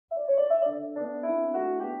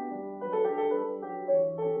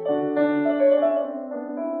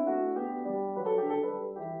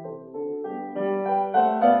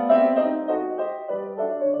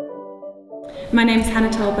My name's Hannah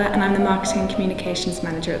Talbot and I'm the Marketing and Communications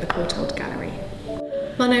Manager at the Courtauld Gallery.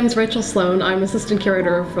 My name's Rachael Sloan. I'm Assistant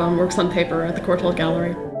Curator of Works on Paper at the Courtauld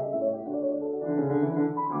Gallery.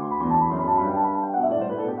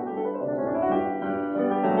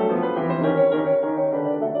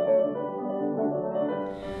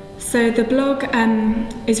 So the blog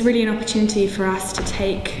is really an opportunity for us to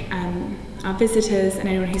take our visitors and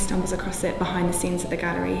anyone who stumbles across it behind the scenes of the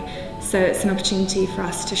gallery. So it's an opportunity for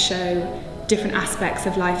us to show different aspects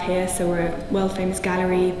of life here. So we're a world-famous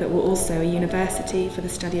gallery, but we're also a university for the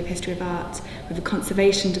study of history of art. We have a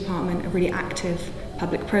conservation department, a really active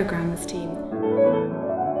public programmes team.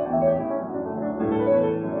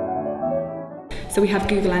 So we have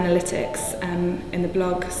Google Analytics in the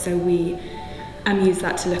blog, so we use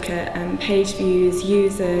that to look at page views,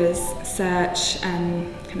 users, search,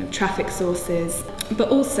 kind of traffic sources. But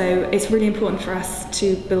also, it's really important for us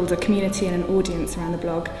to build a community and an audience around the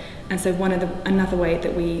blog. And so another way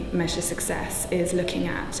that we measure success is looking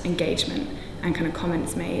at engagement and kind of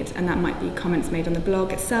comments made. And that might be comments made on the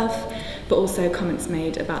blog itself, but also comments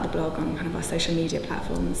made about the blog on kind of our social media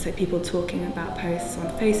platforms. So people talking about posts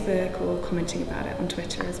on Facebook or commenting about it on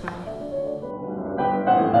Twitter as well.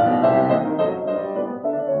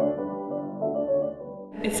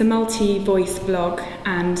 It's a multi-voice blog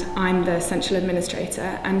and I'm the central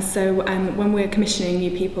administrator, and so when we're commissioning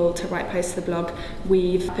new people to write posts to the blog,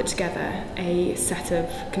 we've put together a set of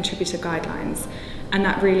contributor guidelines, and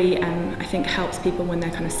that really I think helps people when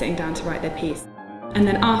they're kind of sitting down to write their piece. And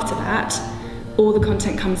then after that, all the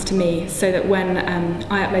content comes to me, so that when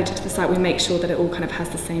I upload it to the site, we make sure that it all kind of has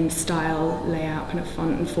the same style, layout, kind of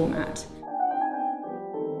font and format.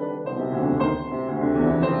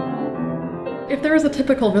 If there is a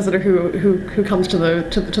typical visitor who comes to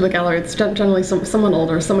the gallery, it's generally someone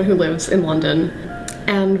older, someone who lives in London,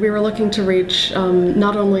 and we were looking to reach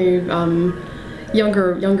not only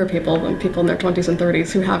younger people in their 20s and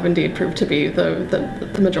 30s who have indeed proved to be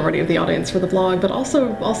the majority of the audience for the blog, but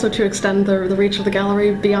also to extend the reach of the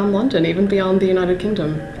gallery beyond London, even beyond the United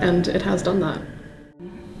Kingdom, and it has done that.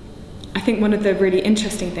 I think one of the really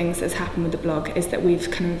interesting things that's happened with the blog is that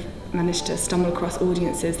we've kind of managed to stumble across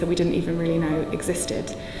audiences that we didn't even really know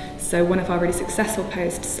existed. So one of our really successful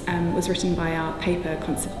posts was written by our paper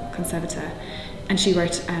conservator, and she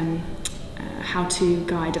wrote a how-to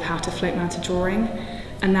guide of how to float mount a drawing,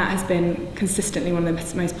 and that has been consistently one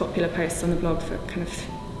of the most popular posts on the blog for kind of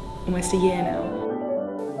almost a year now.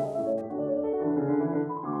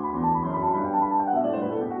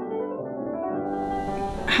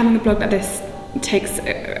 Having a blog like this takes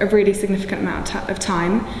a really significant amount of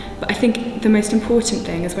time, but I think the most important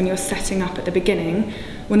thing is when you're setting up at the beginning.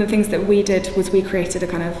 One of the things that we did was we created a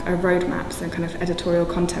kind of a roadmap, so a kind of editorial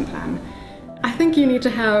content plan. I think you need to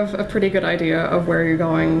have a pretty good idea of where you're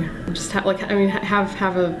going. Just have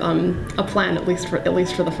a plan at least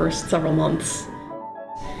for the first several months.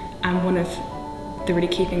 And one of the really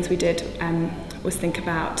key things we did was think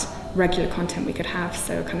about regular content we could have,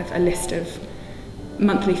 so kind of a list of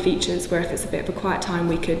monthly features where if it's a bit of a quiet time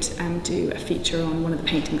we could do a feature on one of the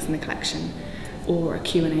paintings in the collection or a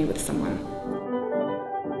Q&A with someone.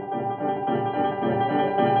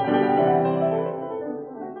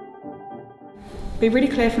 Be really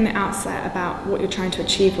clear from the outset about what you're trying to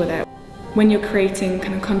achieve with it. When you're creating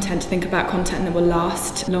kind of content, think about content that will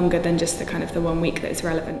last longer than just the kind of the 1 week that is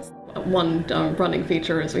relevant. One running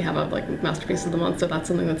feature is we have a masterpiece of the month, so that's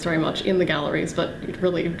something that's very much in the galleries, but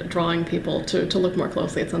really drawing people to look more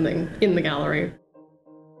closely at something in the gallery.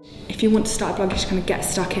 If you want to start a blog, you should kind of get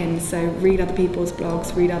stuck in, so read other people's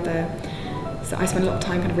blogs, so I spend a lot of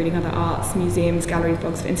time kind of reading other arts, museums, gallery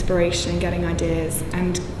blogs for inspiration, getting ideas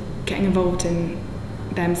and getting involved in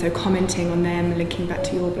them, so commenting on them, linking back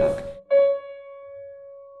to your blog.